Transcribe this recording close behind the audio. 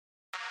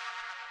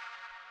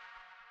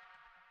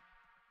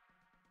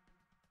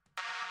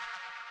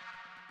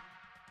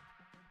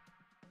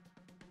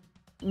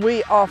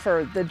We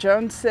offer the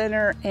Jones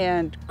Center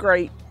and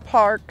great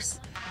parks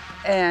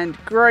and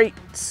great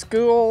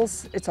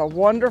schools. It's a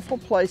wonderful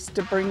place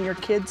to bring your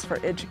kids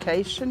for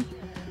education.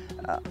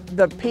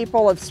 The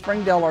people of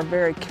Springdale are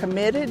very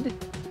committed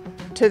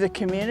to the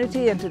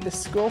community and to the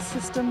school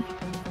system.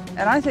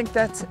 And I think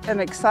that's an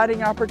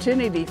exciting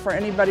opportunity for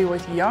anybody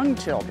with young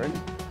children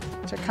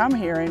to come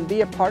here and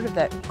be a part of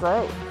that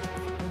growth.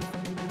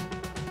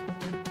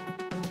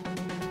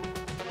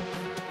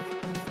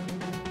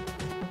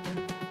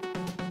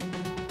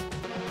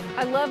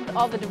 I love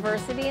all the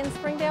diversity in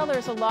Springdale.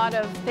 There's a lot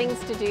of things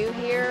to do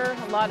here,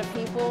 a lot of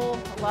people,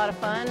 a lot of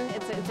fun.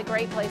 It's a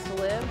great place to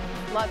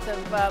live. Lots of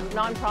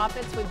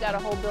nonprofits. We've got a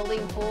whole building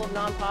full of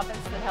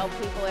nonprofits that help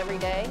people every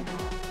day.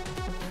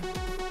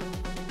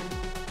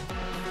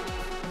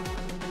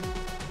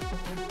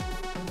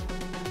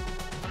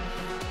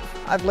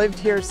 I've lived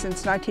here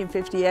since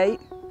 1958,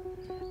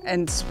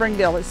 and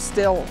Springdale is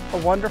still a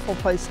wonderful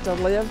place to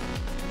live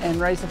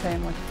and raise a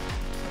family.